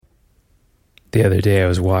The other day I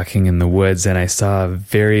was walking in the woods and I saw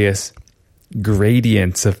various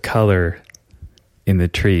gradients of color in the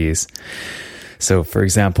trees. So, for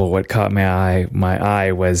example, what caught my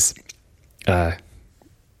eye was a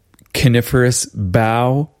coniferous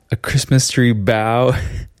bough, a Christmas tree bough,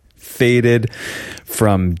 faded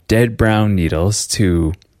from dead brown needles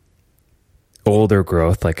to older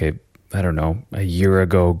growth, like a year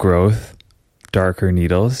ago growth, darker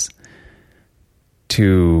needles,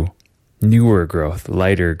 to newer growth,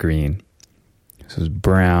 lighter green. This was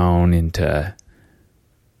brown into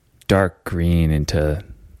dark green into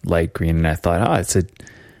light green. And I thought,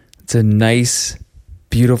 it's a nice,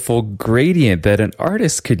 beautiful gradient that an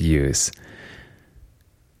artist could use.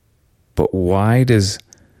 But why does,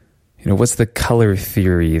 what's the color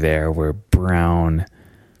theory there where brown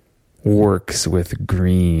works with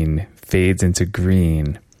green, fades into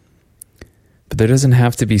green? But there doesn't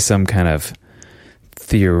have to be some kind of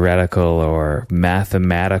theoretical or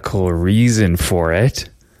mathematical reason for it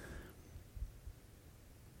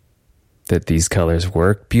that these colors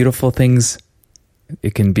work. Beautiful things,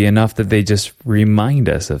 it can be enough that they just remind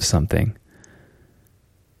us of something,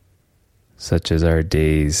 such as our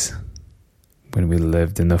days when we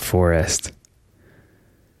lived in the forest.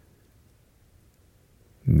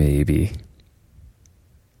 Maybe.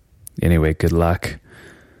 Anyway, good luck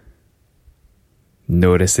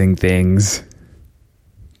noticing things.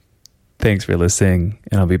 Thanks for listening,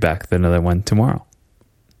 and I'll be back with another one tomorrow.